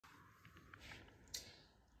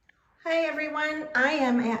Hi everyone, I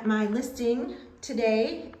am at my listing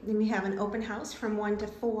today and we have an open house from 1 to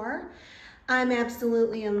 4. I'm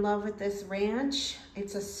absolutely in love with this ranch.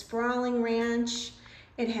 It's a sprawling ranch.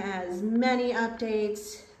 It has many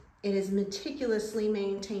updates. It is meticulously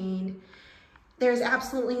maintained. There's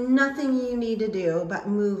absolutely nothing you need to do but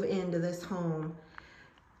move into this home.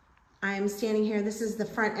 I'm standing here, this is the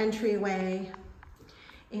front entryway,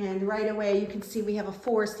 and right away you can see we have a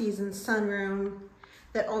 4-season sunroom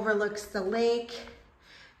that overlooks the lake.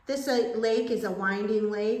 This lake is a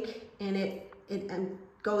winding lake and it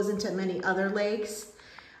goes into many other lakes.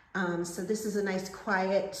 So this is a nice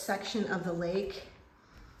quiet section of the lake.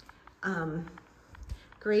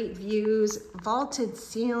 Great views, vaulted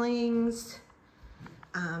ceilings,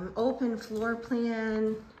 open floor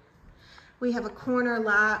plan. We have a corner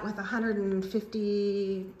lot with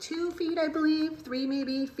 152 feet, I believe, 3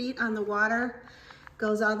 maybe feet on the water.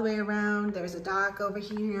 Goes all the way around. There's a dock over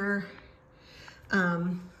here.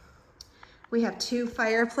 We have 2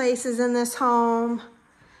 fireplaces in this home,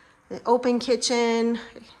 the open kitchen.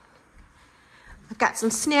 I've got some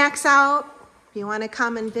snacks out. If you want to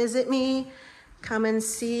come and visit me, come and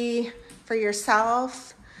see for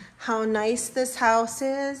yourself how nice this house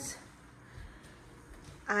is.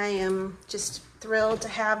 I am just thrilled to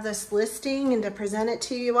have this listing and to present it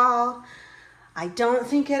to you all. I don't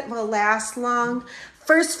think it will last long.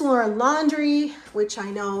 First floor laundry, which I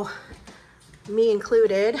know me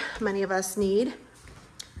included, many of us need.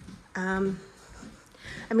 I'm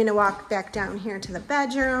gonna walk back down here to the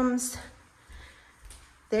bedrooms.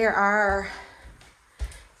 There are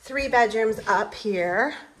 3 bedrooms up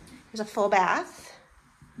here. There's a full bath.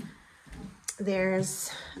 There's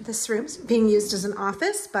this room's being used as an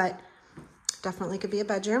office, but definitely could be a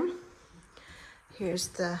bedroom. Here's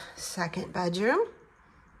the 2nd bedroom.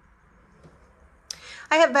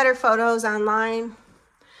 I have better photos online,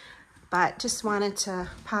 but just wanted to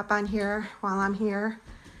pop on here while I'm here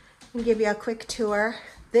and give you a quick tour.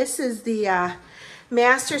 This is the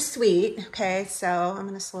master suite. Okay, so I'm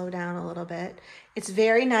gonna slow down a little bit. It's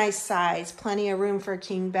very nice size, plenty of room for a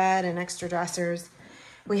king bed and extra dressers.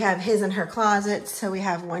 We have his and her closets, so we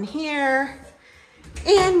have one here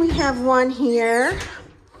and we have one here.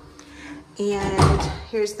 And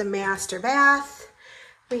here's the master bath.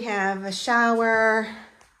 We have a shower,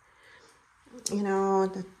 you know,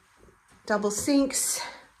 the double sinks,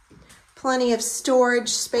 plenty of storage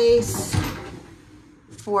space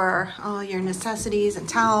for all your necessities and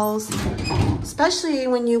towels, especially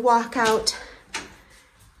when you walk out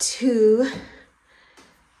to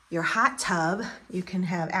your hot tub. You can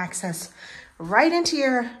have access right into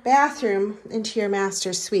your bathroom, into your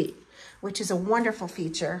master suite, which is a wonderful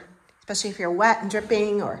feature, especially if you're wet and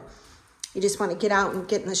dripping or you just want to get out and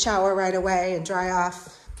get in the shower right away and dry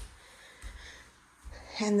off.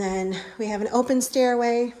 And then we have an open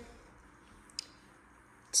stairway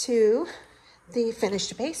to the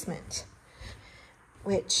finished basement,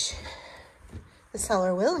 which the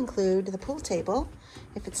seller will include the pool table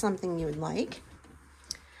if it's something you would like.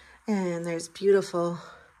 And there's beautiful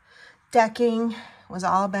decking, was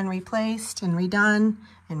all been replaced and redone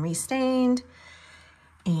and restained.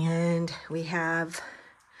 And we have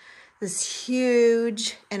this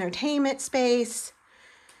huge entertainment space.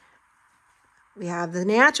 We have the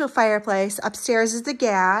natural fireplace. Upstairs is the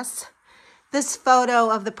gas. This photo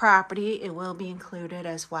of the property, it will be included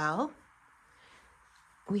as well.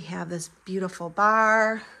 We have this beautiful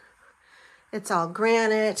bar. It's all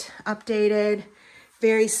granite, updated,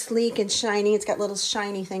 very sleek and shiny. It's got little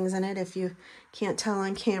shiny things in it if you can't tell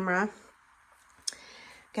on camera.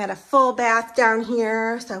 Got a full bath down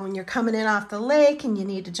here, so when you're coming in off the lake and you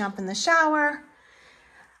need to jump in the shower.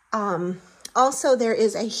 Also, there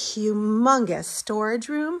is a humongous storage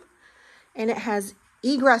room, and it has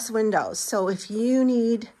egress windows. So if you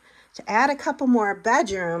need to add a couple more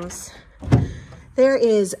bedrooms, there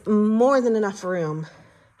is more than enough room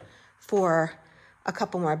for a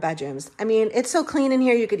couple more bedrooms. I mean, it's so clean in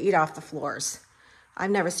here, you could eat off the floors. I've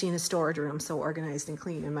never seen a storage room so organized and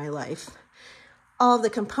clean in my life. All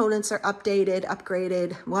the components are updated,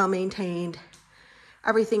 upgraded, well-maintained.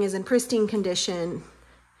 Everything is in pristine condition.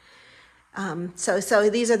 So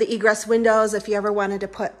these are the egress windows if you ever wanted to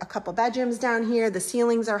put a couple bedrooms down here. The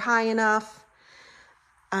ceilings are high enough.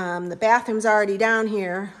 The bathroom's already down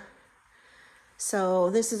here.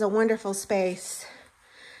 So this is a wonderful space,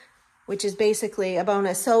 which is basically a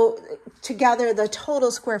bonus. So together, the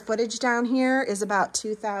total square footage down here is about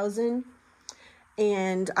 2,000.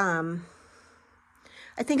 And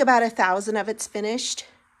I think about 1,000 of it's finished.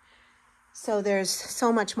 So there's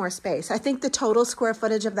so much more space. I think the total square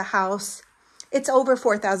footage of the house, it's over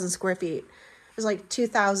 4,000 square feet. There's like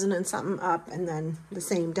 2,000 and something up and then the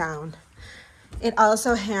same down. It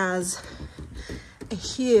also has a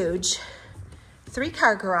huge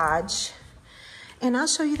 3-car garage, and I'll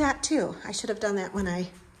show you that too. I should have done that when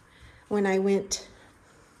I went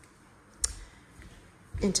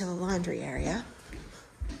into the laundry area.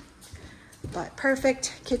 But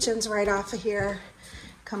perfect, kitchen's right off of here.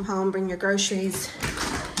 Come home, bring your groceries,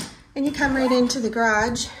 and you come right into the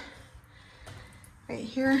garage right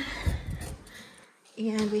here.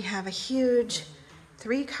 And we have a huge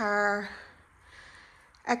 3-car,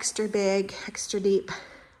 extra big, extra deep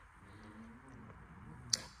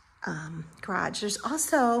garage. There's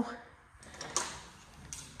also,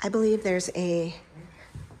 I believe there's a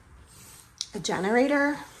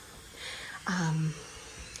generator.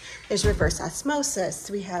 There's reverse osmosis.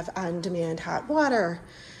 We have on-demand hot water.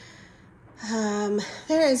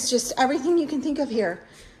 There is just everything you can think of here.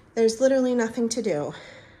 There's literally nothing to do.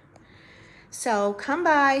 So come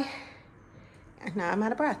by, and now I'm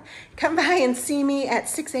out of breath. Come by and see me at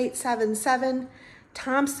 6877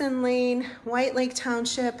 Thompson Lane, White Lake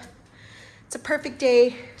Township. It's a perfect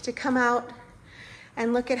day to come out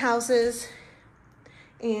and look at houses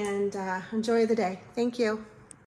and enjoy the day. Thank you.